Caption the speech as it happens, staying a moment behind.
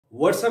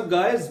What's up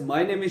guys,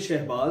 my name is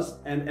Shehbaz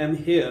and I'm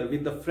here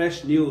with the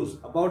fresh news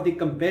about the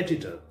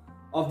competitor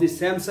of the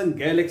Samsung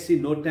Galaxy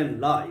Note 10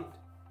 Lite.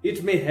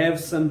 It may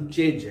have some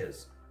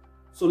changes.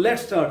 So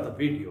let's start the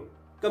video.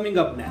 Coming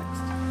up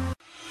next.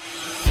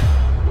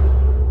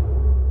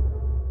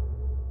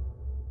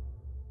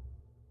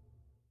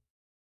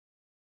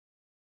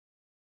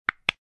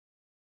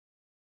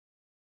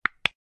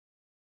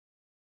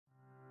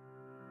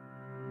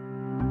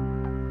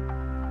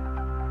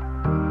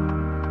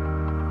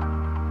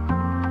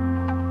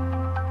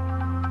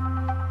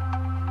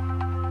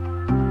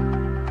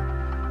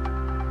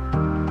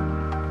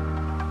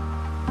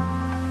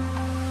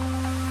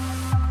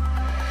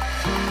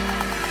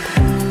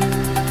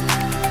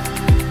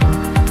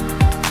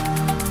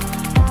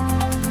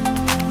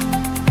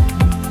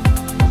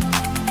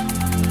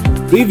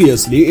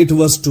 Previously, it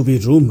was to be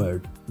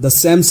rumored the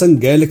Samsung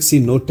Galaxy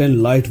Note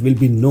 10 Lite will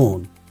be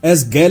known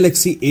as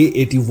Galaxy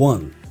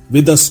A81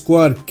 with a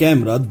square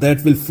camera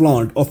that will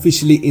flaunt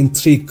officially in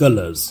 3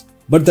 colors.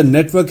 But the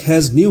network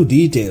has new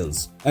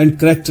details and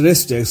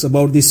characteristics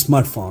about the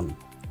smartphone.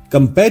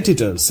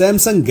 Competitor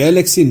Samsung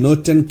Galaxy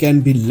Note 10 can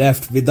be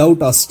left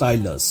without a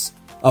stylus.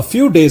 A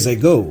few days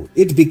ago,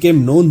 it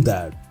became known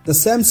that the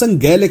Samsung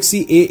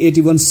Galaxy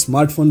A81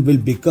 smartphone will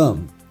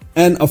become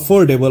an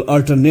affordable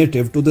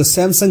alternative to the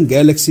Samsung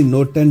Galaxy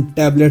Note 10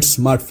 tablet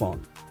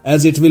smartphone,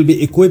 as it will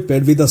be equipped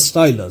with a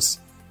stylus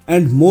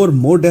and more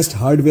modest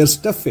hardware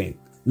stuffing.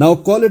 Now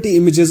quality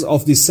images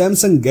of the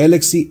Samsung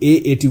Galaxy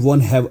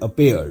A81 have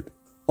appeared,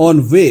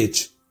 on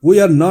which we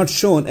are not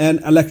shown an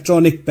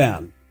electronic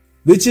pen,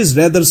 which is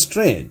rather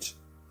strange.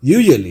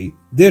 Usually,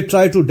 they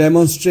try to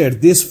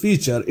demonstrate this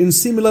feature in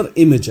similar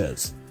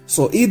images.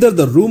 So either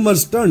the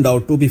rumors turned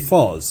out to be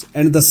false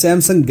and the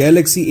Samsung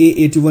Galaxy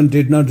A81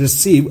 did not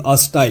receive a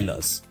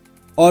stylus,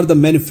 or the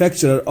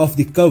manufacturer of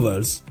the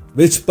covers,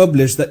 which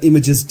published the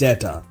images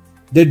data,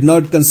 did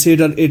not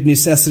consider it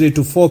necessary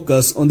to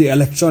focus on the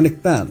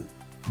electronic pen.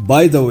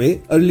 By the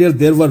way, earlier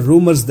there were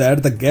rumors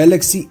that the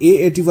Galaxy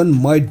A81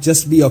 might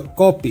just be a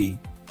copy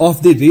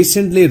of the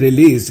recently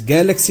released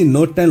Galaxy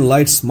Note 10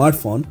 Lite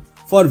smartphone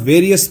for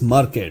various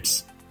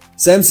markets.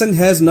 Samsung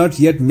has not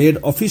yet made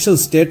official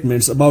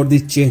statements about the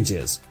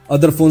changes.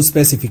 Other phone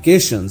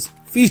specifications,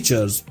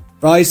 features,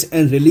 price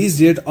and release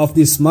date of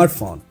the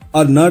smartphone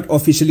are not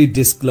officially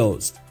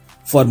disclosed.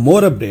 For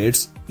more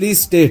updates, please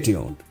stay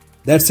tuned.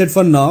 That's it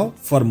for now.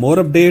 For more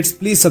updates,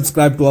 please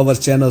subscribe to our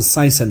channel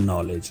Science and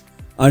Knowledge.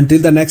 Until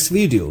the next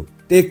video,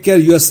 take care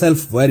yourself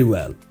very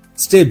well.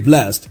 Stay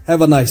blessed.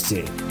 Have a nice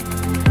day.